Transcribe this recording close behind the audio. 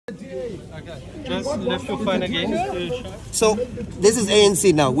Just left your phone again. So this is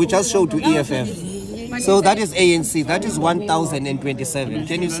ANC now. We just showed to EFF. So that is ANC. That is 1027.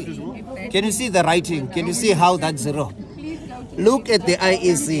 Can you see? Can you see the writing? Can you see how that's zero? Look at the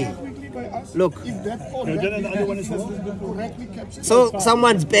IEC. Look. So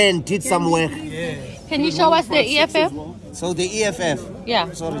someone's pen did some work. Can you show us the EFF? So the EFF.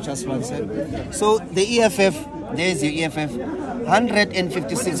 Yeah. Sorry, just one second. So the EFF, there's your EFF.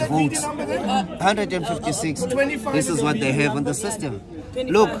 156 votes. 156. This is what they have on the system.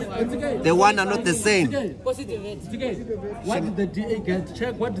 Look, the one are not the same. What did the DA get?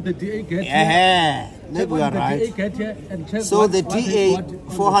 Check what did the DA get? Yeah, maybe you are right. So the DA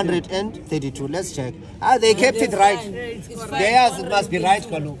 400. 432. Let's check. Ah, they kept it right. Theirs it must be right,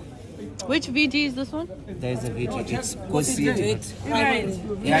 Kalu. Which VG is this one? There is a VG. It's go see it.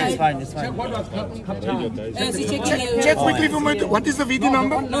 Yeah, it's fine. It's fine. Check quickly for me. What is the VD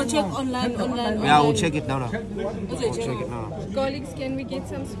number? No, check online. Yeah, we'll check it now. We'll check it now. Colleagues, can we get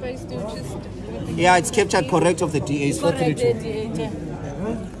some space to just... Yeah, it's captured correct of the DA. It's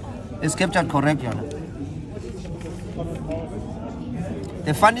 432. It's captured correct, Yana.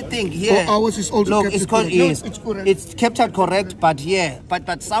 The funny thing here, ours is also look, captured it's called correct. yes, No, it's correct. it's captured correct, but yeah,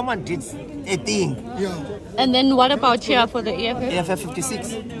 but someone did a thing. Yeah. And then what about here for the EFF? AFF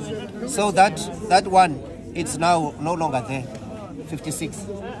 56. So that one, it's now no longer there. 56.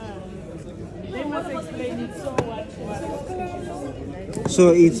 So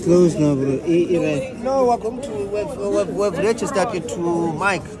it's closed now, bro. No, we're going to we've registered it to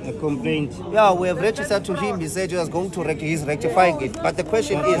Mike. A complaint. Yeah, we have registered to him. He said he was going to he's rectifying it. But the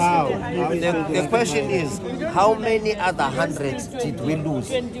question is, the question is, how many other hundreds did we lose?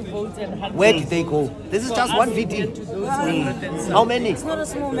 Where did they go? This is just one VD. How many? It's not a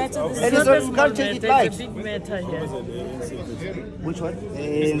small matter. And it's not, you can't take it light. Big matter here. Which one?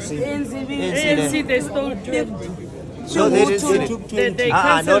 ANC, they stole 20. So they didn't steal it. They No.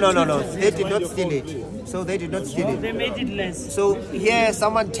 canceled They did not steal it. So they did not steal it. They made it less. So here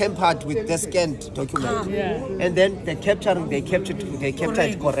someone tampered with the scanned document. Yeah. And then they captured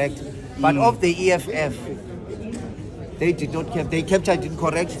it correct. But of the EFF, they did not they captured it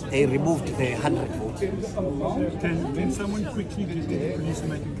correct, they removed the 100 votes. Can someone quickly get the police and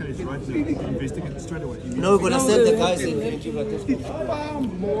make a case right now to investigate straight away? No, we're gonna send the guys in. Far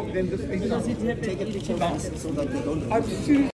more than the Take a picture so that they don't